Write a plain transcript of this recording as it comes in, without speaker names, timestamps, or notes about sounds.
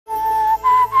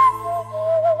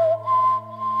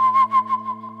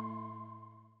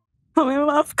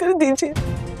माफ कर दीजिए,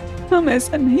 हम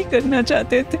ऐसा नहीं करना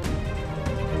चाहते थे,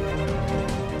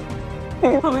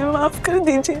 हमें माफ कर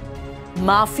दीजिए।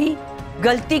 माफी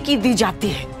गलती की दी जाती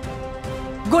है,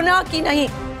 गुनाह की नहीं।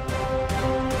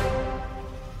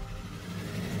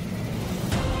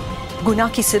 गुनाह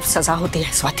की सिर्फ सजा होती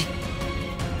है स्वाति,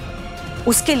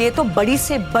 उसके लिए तो बड़ी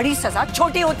से बड़ी सजा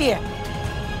छोटी होती है।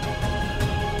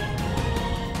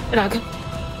 Raghav,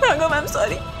 I am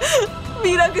sorry.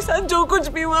 Meera के साथ जो कुछ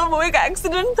भी हुआ वो एक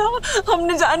एक्सीडेंट था,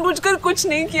 हमने जानबूझकर कुछ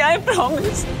नहीं किया, I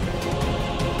promise.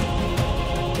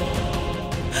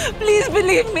 Please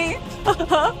believe me.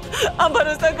 आप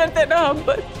भरोसा करते ना हम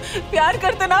पर, प्यार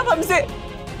करते ना आप हमसे,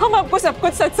 हम आपको सब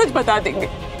कुछ सच सच बता देंगे।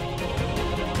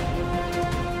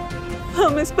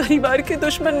 हम इस परिवार के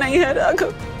दुश्मन नहीं है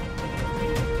राघव।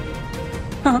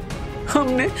 हाँ,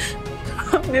 हमने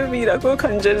मीरा को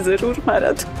खंजर जरूर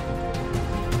मारा था,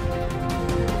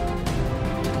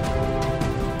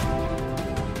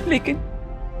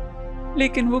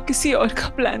 लेकिन वो किसी और का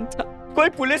प्लान था। कोई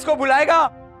पुलिस को बुलाएगा?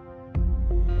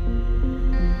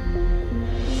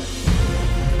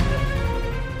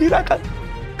 मीरा का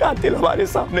कातिल हमारे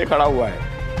सामने खड़ा हुआ है।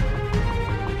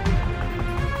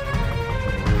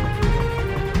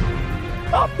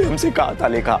 आपने हमसे कहा था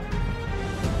लेखा,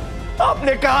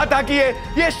 आपने कहा था कि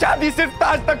ये शादी सिर्फ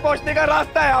ताज तक पहुंचने का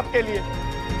रास्ता है आपके लिए।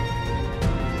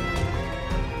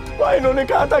 इन्होंने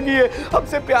कहा था कि ये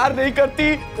हमसे प्यार नहीं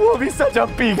करती, वो भी सच अब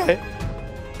पी गए,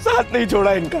 साथ नहीं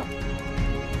छोड़ा इनका।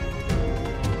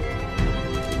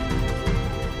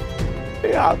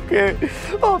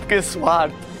 आपके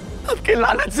स्वार्थ, आपके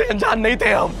लालच से अनजान नहीं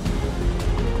थे हम,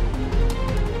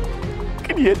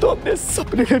 लेकिन ये तो अपने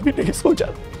सपने में भी नहीं सोचा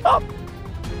आप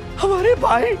हमारे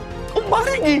भाई को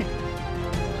मारेंगी।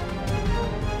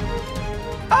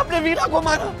 आपने मीरा को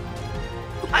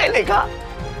मारा, लेखा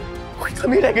कोई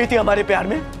कमी रह गई थी हमारे प्यार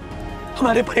में,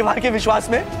 हमारे परिवार के विश्वास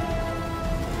में?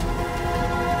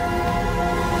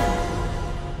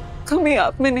 कमी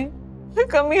आप में नहीं,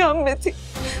 कमी हम में थी,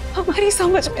 हमारी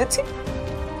समझ में थी।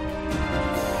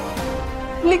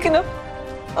 लेकिन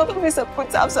अब हमें सब कुछ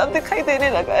साफ साफ दिखाई देने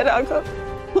लगा है राघव।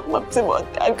 हम आपसे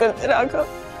बहुत प्यार करते राघव,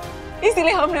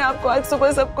 इसीलिए हमने आपको आज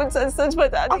सुबह सब कुछ सच सच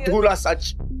बता दिया। अधूरा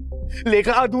सच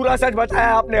लेखा, अधूरा सच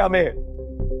बताया आपने हमें।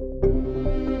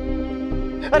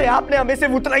 अरे आपने हमें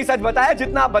सिर्फ उतना ही सच बताया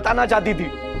जितना आप बताना चाहती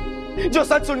थी, जो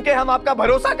सच सुन के हम आपका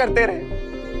भरोसा करते रहे।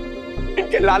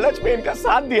 इनके लालच में इनका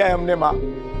साथ दिया है हमने माँ।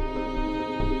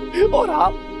 और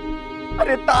आप,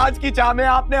 अरे ताज की चाह में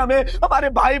आपने हमें हमारे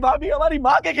भाई भाभी, हमारी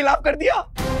माँ के खिलाफ कर दिया।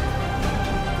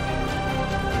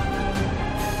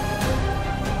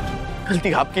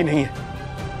 गलती आपकी नहीं है।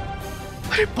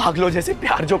 अरे पागलों जैसे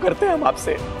प्यार जो करते हैं हम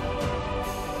आपसे।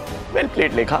 वेल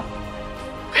प्लेड लेखा,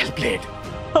 वेल प्लेड।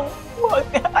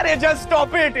 अरे जस्ट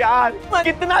स्टॉप इट यार,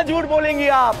 कितना झूठ बोलेंगी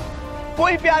आप।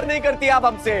 कोई प्यार नहीं करती आप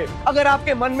हमसे। अगर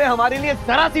आपके मन में हमारे लिए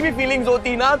जरा सी भी फीलिंग्स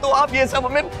होती ना, तो आप ये सब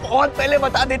हमें बहुत पहले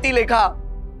बता देती लेखा।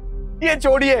 ये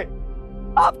छोड़िए,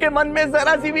 आपके मन में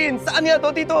जरा सी भी इंसानियत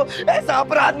होती तो ऐसा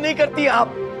अपराध नहीं करती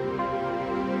आप।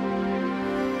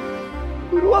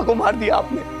 गुरुआ को मार दिया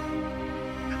आपने।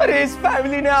 अरे इस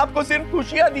फैमिली ने आपको सिर्फ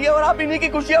खुशियां दी और आप इन्हीं की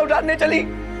खुशियां उठाने चली।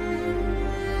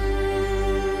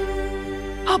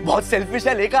 आप बहुत सेल्फिश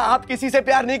है लेखा, आप किसी से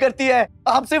प्यार नहीं करती है,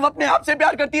 आप सिर्फ अपने आप से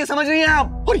प्यार करती है, समझ रही हैं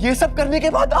आप? और ये सब करने के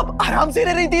बाद आप आराम से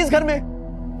रह रही थी इस घर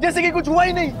में, जैसे कि कुछ हुआ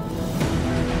ही नहीं।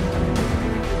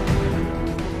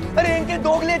 अरे इनके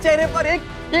दोगले चेहरे पर एक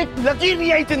लकीर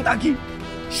नहीं आई चिंता की।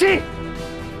 शी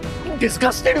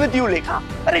डिस्गस्टेड विद यू लेखा।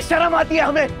 अरे शर्म आती है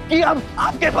हमें कि हम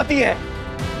आपके पति हैं।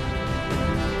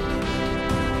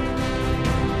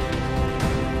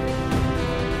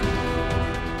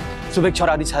 सुबह एक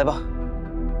छोरादी साहिबा,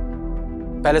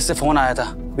 पैलेस से फोन आया था,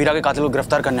 मीरा के कातिल को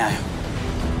गिरफ्तार करने आए।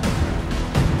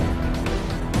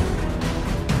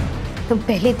 तुम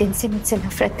पहले दिन से मुझसे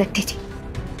नफरत करती थी।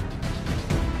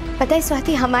 पता है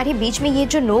स्वाति, हमारे बीच में ये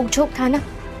जो नोक-झोंक था ना,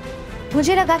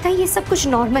 मुझे लगा था ये सब कुछ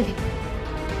नॉर्मल है।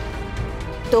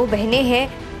 दो बहनें हैं,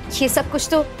 ये सब कुछ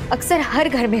तो अक्सर हर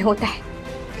घर में होता है,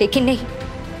 लेकिन नहीं,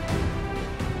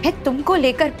 मैं तुमको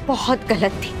लेकर बहुत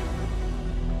गलत थी।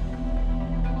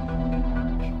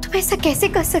 तुम ऐसा कैसे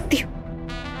कर सकती हो?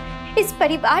 इस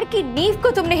परिवार की नींव को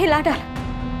तुमने हिला डाला।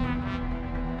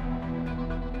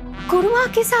 गुरुआ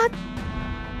के साथ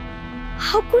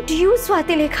हाउ कुड यू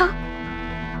स्वातिलेखा?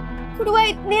 गुरुआ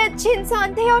इतने अच्छे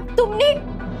इंसान थे और तुमने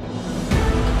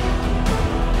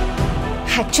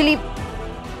एक्चुअली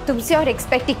तुमसे और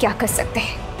एक्सपेक्ट ही क्या कर सकते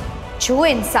हैं? जो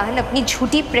इंसान अपनी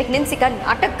झूठी प्रेगनेंसी का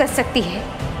नाटक कर सकती है,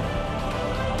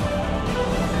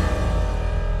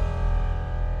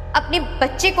 अपने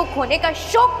बच्चे को खोने का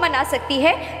शौक मना सकती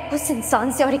है, उस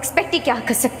इंसान से और एक्सपेक्ट ही क्या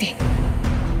कर सकते हैं?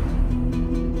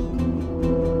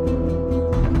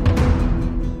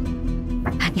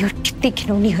 और कितनी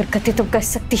घिनौनी हरकतें तुम कर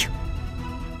सकती हो।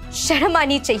 शर्म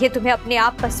आनी चाहिए तुम्हें अपने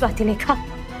आप पर स्वातिलेखा।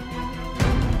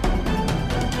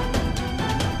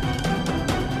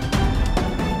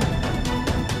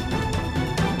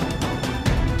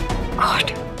 गॉड,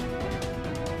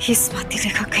 ये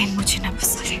स्वातिलेखा कहीं मुझे ना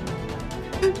फंसा ले।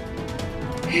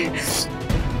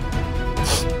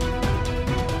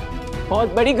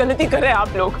 बहुत बड़ी गलती कर रहे हैं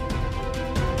आप लोग।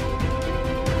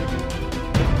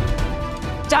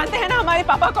 जानते हैं ना हमारे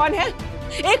पापा कौन है?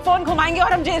 एक फोन घुमाएंगे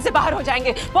और हम जेल से बाहर हो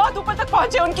जाएंगे। बहुत ऊपर तक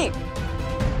पहुंचे उनकी।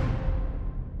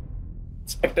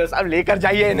 इंस्पेक्टर साहब लेकर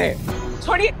जाइए इन्हें।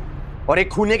 छोड़िए। और एक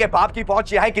खूनी के पाप की पहुंच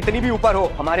चाहे कितनी भी ऊपर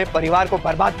हो, हमारे परिवार को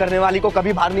बर्बाद करने वाली को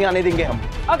कभी बाहर नहीं आने देंगे हम।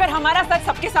 अगर हमारा सच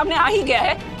सबके सामने आ ही गया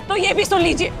है तो ये भी सुन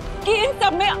लीजिए कि इन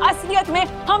सब में असलियत में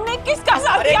हमने किसका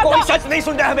साथ दिया था। कोई सच नहीं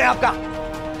सुन रहा है हमें आपका।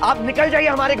 आप निकल जाइए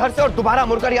हमारे घर से और दोबारा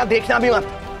मुड़कर यहाँ देखना भी मत।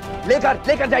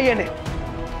 लेकर जाइए इन्हें।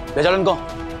 ले चलो इनको,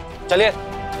 चलिए।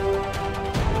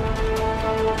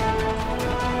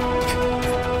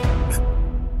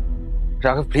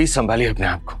 राघव प्लीज संभालिए अपने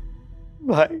आप को।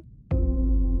 भाई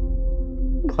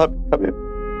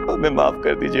हमें माफ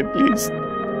कर दीजिए प्लीज।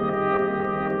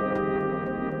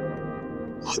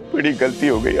 बहुत बड़ी गलती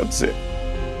हो गई हमसे।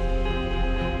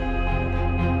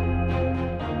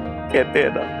 कहते हैं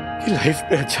ना कि लाइफ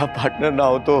में अच्छा पार्टनर ना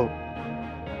हो तो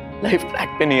लाइफ ट्रैक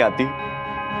पे नहीं आती।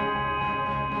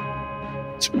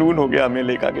 जुनून हो गया हमें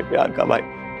लेखा के प्यार का भाई।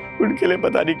 उनके लिए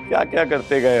पता नहीं क्या क्या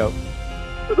करते गए हम।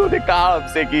 उन्होंने कहा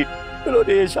हमसे कि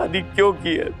उन्होंने ये शादी क्यों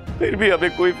की है, फिर भी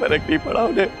हमें कोई फर्क नहीं पड़ा।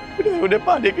 उन्हें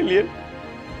पाने के लिए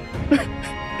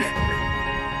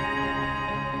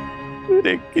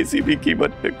उन्हें किसी भी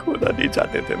कीमत पे खोना नहीं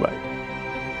चाहते थे भाई।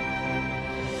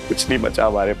 कुछ नहीं बचा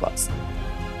हमारे पास।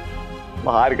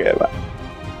 हार गए भाई,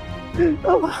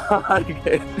 हार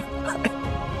गए।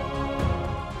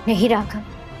 नहीं राघव,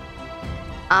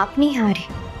 आप नहीं हारे।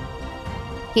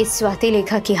 ये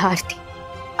स्वातिलेखा की हार थी।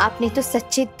 आपने तो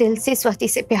सच्चे दिल से स्वाति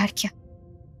से प्यार किया,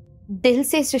 दिल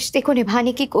से इस रिश्ते को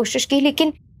निभाने की कोशिश की,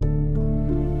 लेकिन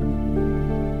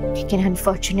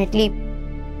अनफॉर्चुनेटली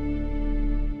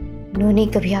उन्होंने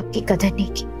कभी आपकी कदर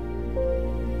नहीं की।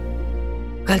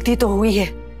 गलती तो हुई है,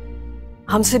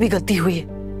 हमसे भी गलती हुई है।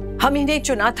 हम ही ने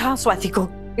चुना था स्वाति को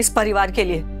इस परिवार के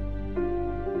लिए।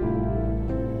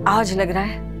 आज लग रहा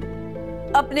है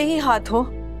अपने ही हाथों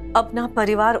अपना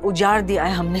परिवार उजाड़ दिया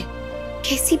है हमने।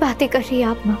 कैसी बातें कर रही है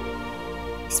आप माँ?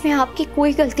 इसमें आपकी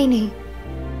कोई गलती नहीं।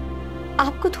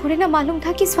 आपको थोड़े ना मालूम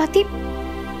था कि स्वाति।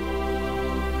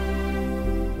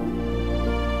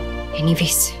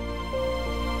 एनीवेज,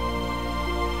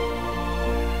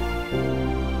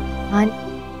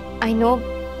 आई नो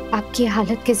आपकी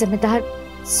हालत के जिम्मेदार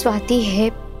स्वाति है।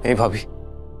 नहीं भाभी,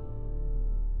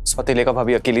 स्वातिलेखा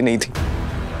भाभी अकेली नहीं थी।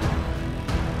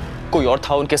 कोई और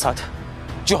था उनके साथ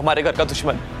जो हमारे घर का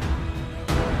दुश्मन।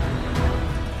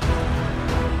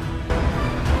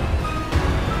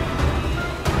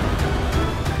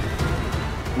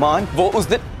 मान, वो उस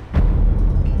दिन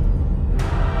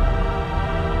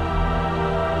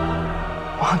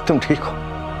मान, तुम ठीक हो?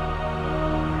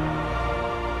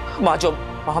 माँ जो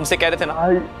हमसे कह रहे थे ना,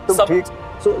 तुम ठीक?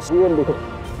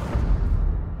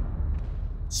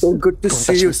 So good to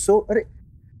see you. So, अरे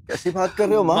कैसी बात कर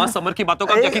रहे हो माँ? समर की बातों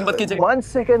का यकीन मत कीजिए। 1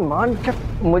 सेकेंड मान, क्या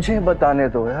मुझे बताने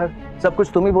दो यार। सब कुछ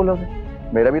तुम ही बोलोगे,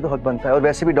 मेरा भी तो हक बनता है। और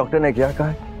वैसे भी डॉक्टर ने क्या कहा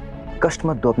है, कष्ट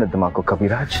मत दो अपने दिमाग को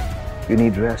कविराज। You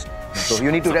need rest. So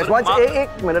you need to rest. Once,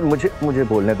 एक मिनट मुझे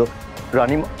बोलने दो।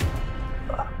 रानी माँ,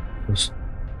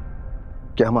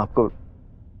 क्या हम आपको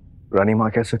रानी माँ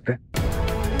कह सकते हैं?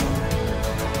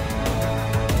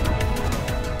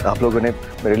 आप लोगों ने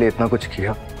मेरे लिए इतना कुछ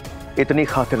किया, इतनी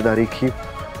खातिरदारी की,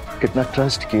 कितना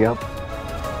ट्रस्ट किया।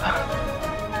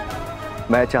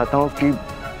 मैं चाहता हूं कि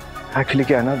एक्चुअली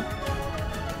क्या है ना,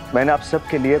 मैंने आप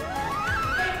सबके लिए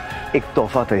एक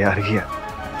तोहफा तैयार किया।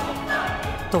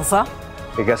 तोहफा?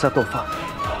 एक ऐसा तोहफा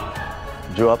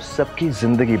जो आप सबकी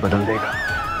जिंदगी बदल देगा।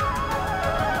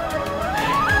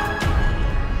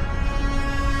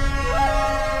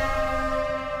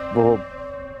 वो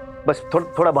बस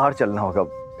थोड़ा बाहर चलना होगा।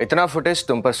 इतना फुटेज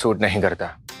तुम पर सूट नहीं करता।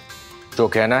 जो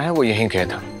कहना है वो यहीं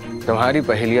कहता। तुम्हारी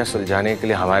पहेलियां सुलझाने के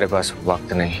लिए हमारे पास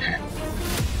वक्त नहीं है।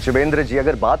 शिवेंद्र जी,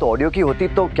 अगर बात ऑडियो की होती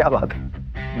तो क्या बात है,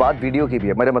 बात वीडियो की भी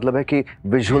है। मेरा मतलब है कि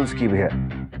विजुअल्स की भी है।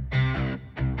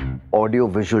 Audio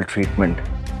visual treatment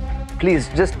please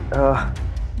just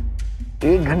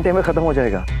 1 घंटे में खत्म हो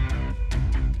जाएगा।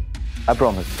 I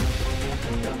promise.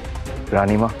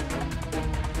 रानी माँ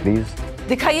प्लीज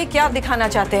दिखाइए, क्या दिखाना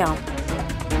चाहते हैं आप?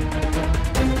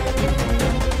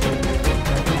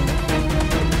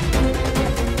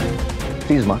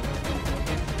 प्लीज माँ,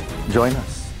 जॉइन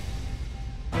अस।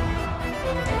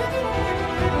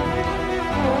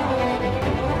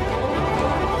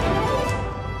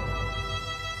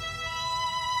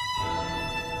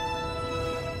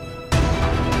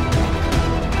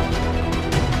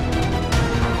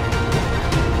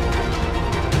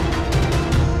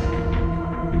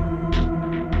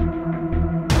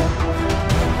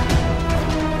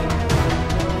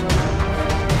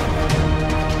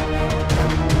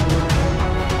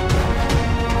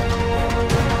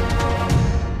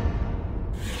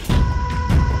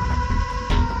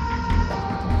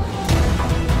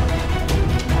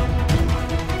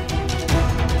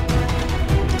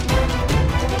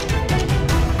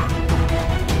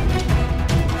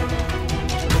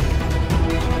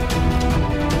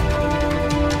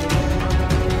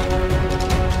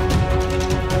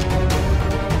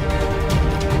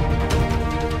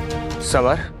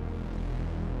 समर,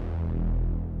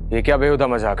 ये क्या बेहुदा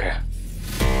मजाक है?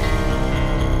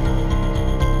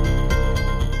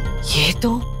 ये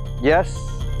तो यस,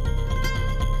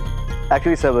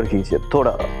 एक्चुअली सब्र कीजिए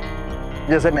थोड़ा,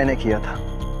 जैसे मैंने किया था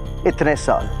इतने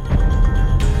साल।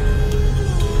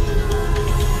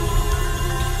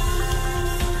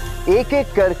 एक एक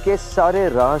करके सारे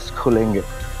राज खुलेंगे।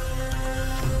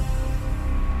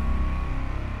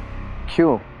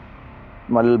 क्यों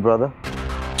माय लिटिल ब्रदर?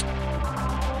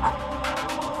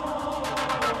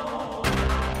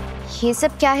 ये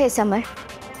सब क्या है समर?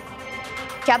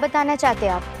 क्या बताना चाहते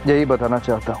हैं आप? यही बताना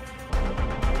चाहता हूं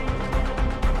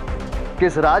कि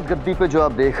इस राजगद्दी पे जो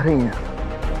आप देख रही हैं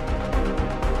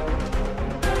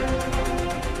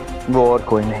वो और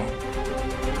कोई नहीं,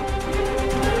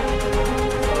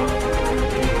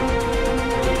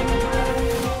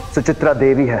 सुचित्रा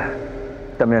देवी है,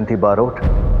 दमयंती बारोट।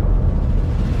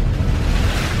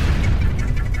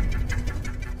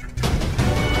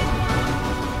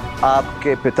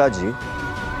 आपके पिताजी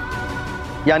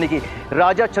यानी कि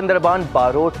राजा चंद्रबान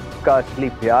बारोट का असली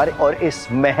प्यार और इस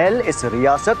महल, इस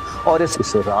रियासत और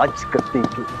इस राजगद्दी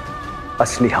की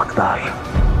असली हकदार।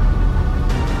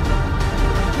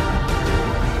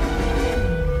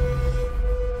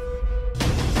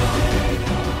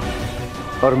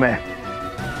 और मैं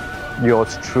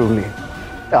योर्स ट्रूली,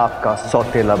 आपका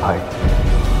सौतेला भाई।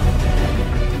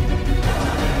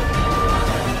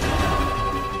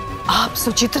 आप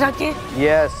सुचित्रा के?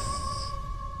 यस,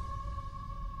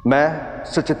 मैं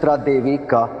सुचित्रा देवी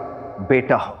का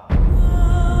बेटा हूं।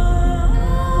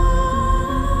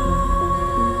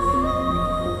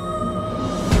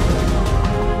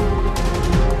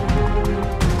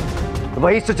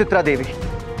 वही सुचित्रा देवी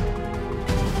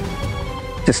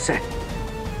जिससे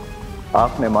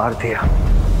आपने मार दिया।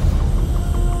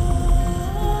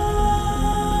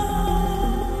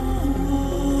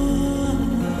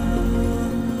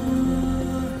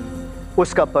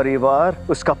 उसका परिवार,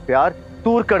 उसका प्यार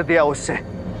दूर कर दिया उससे।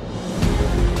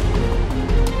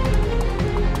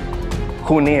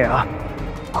 खूनी है आप,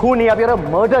 खूनी। आप, you're a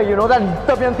murderer, you know that,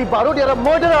 Damayanti Barot, you're a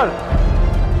murderer।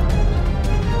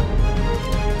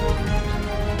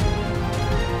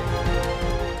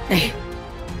 नहीं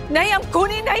नहीं, हम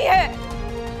खूनी नहीं है।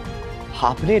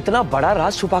 आपने इतना बड़ा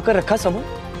राज छुपा कर रखा समर,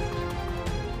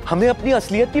 हमें अपनी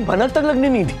असलियत की भनक तक लगने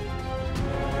नहीं दी।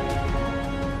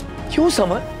 क्यों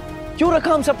समर, क्यों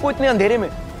रखा हम सबको इतने अंधेरे में?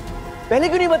 पहले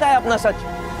क्यों नहीं बताया अपना सच?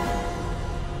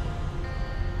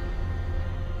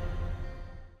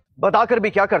 बताकर भी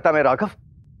क्या करता मैं राघव?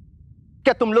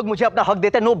 क्या तुम लोग मुझे अपना हक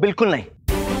देते? नो, बिल्कुल नहीं।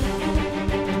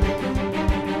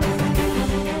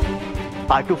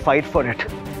 I had to fight for it।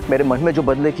 मेरे मन में जो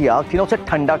बदले की आग थी ना, उसे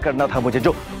ठंडा करना था मुझे।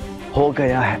 जो हो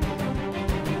गया है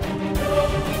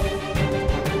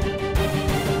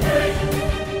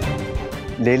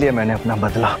ले लिया मैंने अपना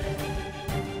बदला,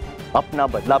 अपना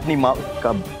बदला, अपनी माँ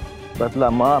का बदला।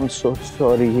 माँ, आई एम सो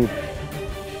सॉरी।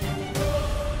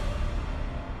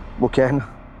 वो क्या है ना,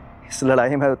 इस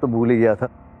लड़ाई में तो भूल ही गया था।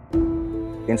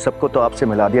 इन सबको तो आपसे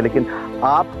मिला दिया, लेकिन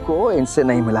आपको इनसे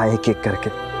नहीं मिला, एक एक करके।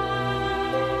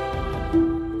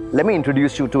 Let me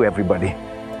introduce you to everybody।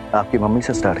 आपकी मम्मी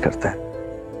से स्टार्ट करते हैं।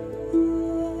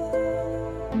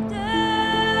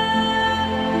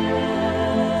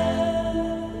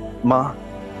 माँ,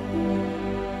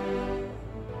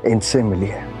 इनसे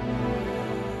मिलिए,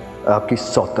 आपकी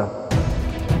सौतन।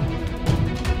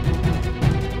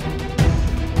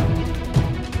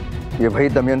 ये वही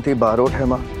दमयंती बारोट है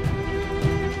माँ,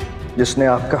 जिसने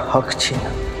आपका हक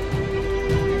छीना,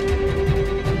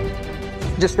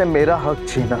 जिसने मेरा हक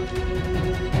छीना।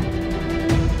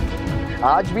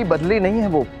 आज भी बदली नहीं है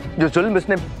वो। जो जुल्म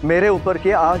इसने मेरे ऊपर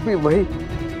किया, आज भी वही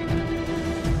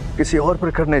किसी और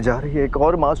पर करने जा रही है। एक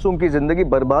और मासूम की जिंदगी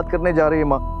बर्बाद करने जा रही है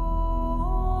माँ।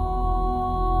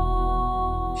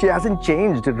 She hasn't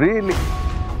changed, really।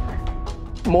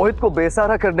 मोहित को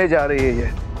बेसहारा करने जा रही है ये।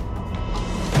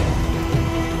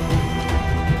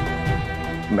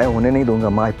 मैं उन्हें नहीं दूंगा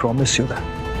माँ, I promise you that।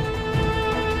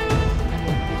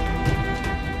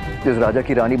 जिस राजा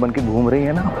की रानी बनके घूम रही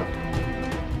है ना,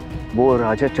 वो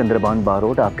राजा चंद्रबान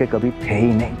बारोट आपके कभी थे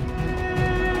ही नहीं।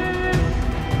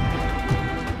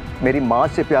 मेरी माँ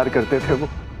से प्यार करते थे वो।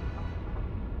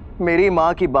 मेरी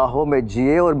माँ की बाहों में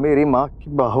जिए और मेरी माँ की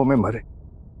बाहों में मरे।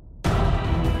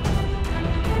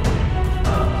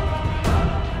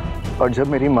 और जब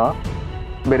मेरी माँ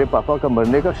मेरे पापा का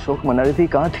मरने का शोक मना रही थी,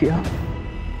 कहाँ थी आप?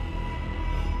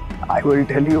 I will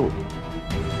tell you,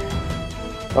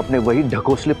 अपने वही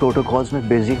ढकोसले प्रोटोकॉल्स में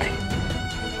बिजी थी।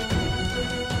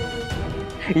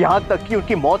 यहां तक कि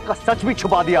उनकी मौत का सच भी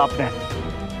छुपा दिया आपने।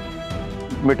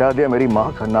 मिटा दिया मेरी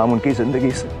मां का नाम उनकी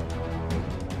जिंदगी से।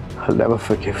 I'll never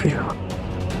forgive you.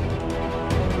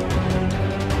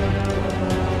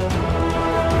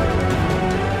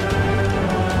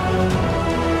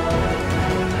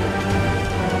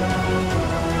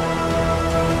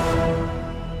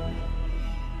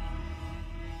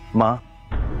 माँ,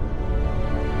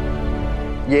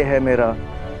 ये है मेरा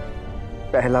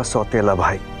पहला सौतेला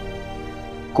भाई,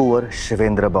 कुंवर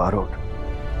शिवेंद्र बारोट।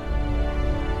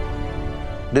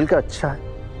 दिल का अच्छा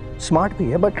है, स्मार्ट भी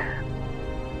है, बट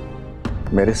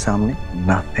मेरे सामने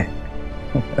नाते।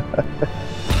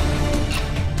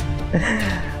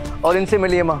 और इनसे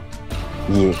मिलिए माँ,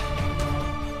 ये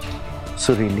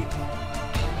सुरीली,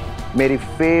 मेरी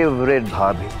फेवरेट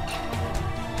भाभी।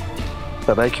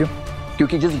 पता है क्यों?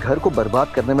 क्योंकि जिस घर को बर्बाद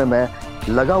करने में मैं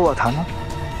लगा हुआ था ना,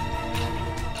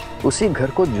 उसी घर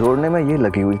को जोड़ने में ये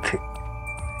लगी हुई थी।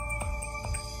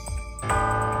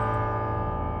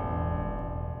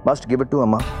 मस्ट गिव इट टू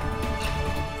अम्मा,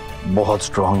 बहुत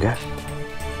स्ट्रांग है।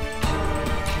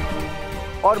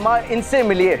 और मां, इनसे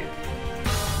मिलिए,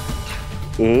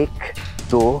 1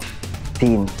 2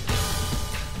 3,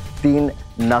 3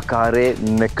 नकारे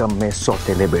निकम्मे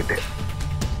सौतेले बेटे।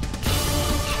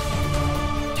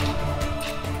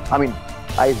 I mean,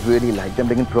 I really like them,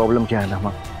 लेकिन प्रॉब्लम क्या है ना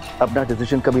मां, अपना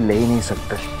डिसीजन कभी ले ही नहीं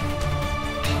सकते।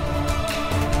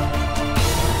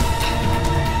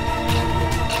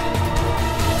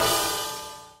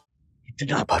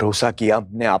 इतना भरोसा किया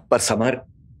हमने आप पर समर,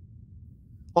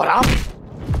 और आप?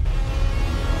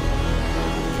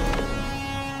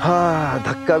 हाँ,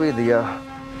 धक्का भी दिया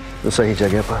तो सही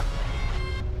जगह पर।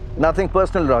 नथिंग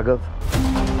पर्सनल राघव,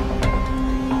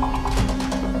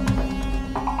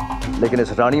 लेकिन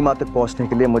इस रानी माँ तक पहुंचने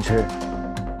के लिए मुझे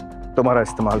तुम्हारा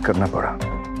इस्तेमाल करना पड़ा।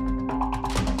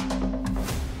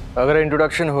 अगर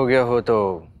इंट्रोडक्शन हो गया हो तो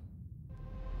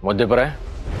मुद्दे पर आए।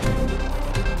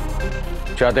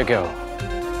 चाहते क्या हो?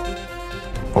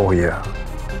 ओह या,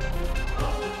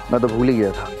 मैं तो भूल ही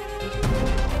गया था।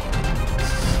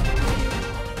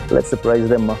 लेट्स सरप्राइज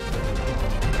देम माँ।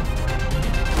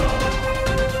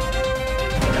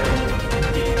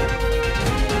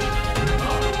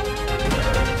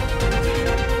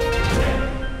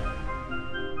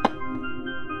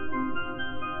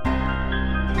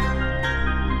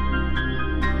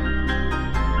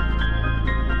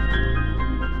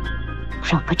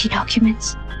 Property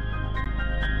documents.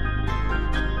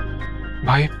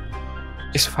 भाई,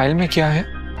 इस फाइल में क्या है?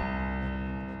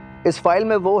 इस फाइल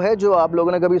में वो है जो आप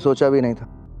लोगों ने कभी सोचा भी नहीं था।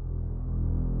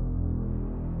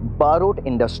 Barot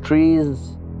industries,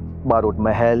 Barot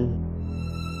Mahal,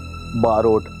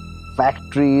 Barot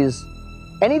factories,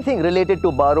 anything related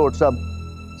to Barot,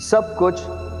 सब कुछ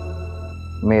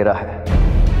मेरा है।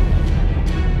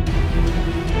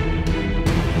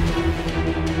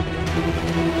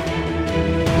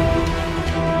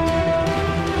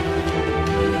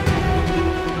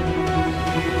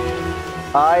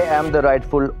 I am the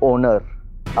rightful owner।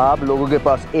 आप लोगों के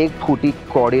पास एक फूटी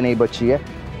कौड़ी नहीं बची है,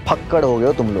 फक्कड़ हो गए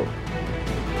हो तुम लोग।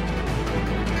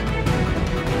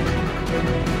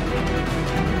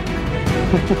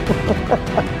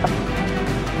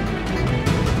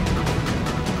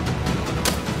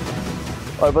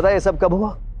 और पता है ये सब कब हुआ?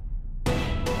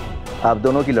 आप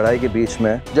दोनों की लड़ाई के बीच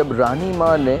में, जब रानी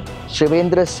माँ ने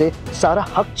शिवेंद्र से सारा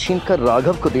हक छीनकर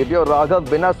राघव को दे दिया और राघव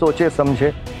बिना सोचे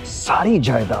समझे सारी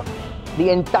जायदाद, The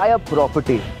entire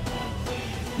property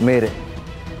मेरे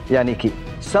यानी कि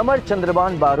समर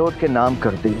चंद्रबान बारोट के नाम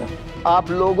कर दिया।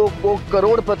 आप लोगों को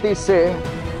करोड़पति से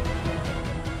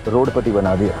रोडपति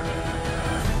बना दिया।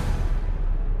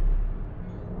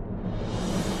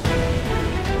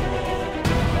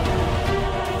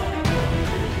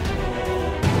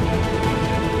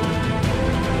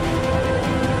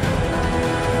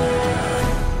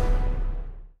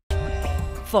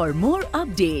 For more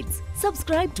updates,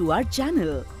 subscribe to our channel,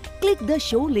 click the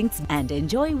show links and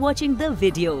enjoy watching the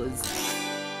videos.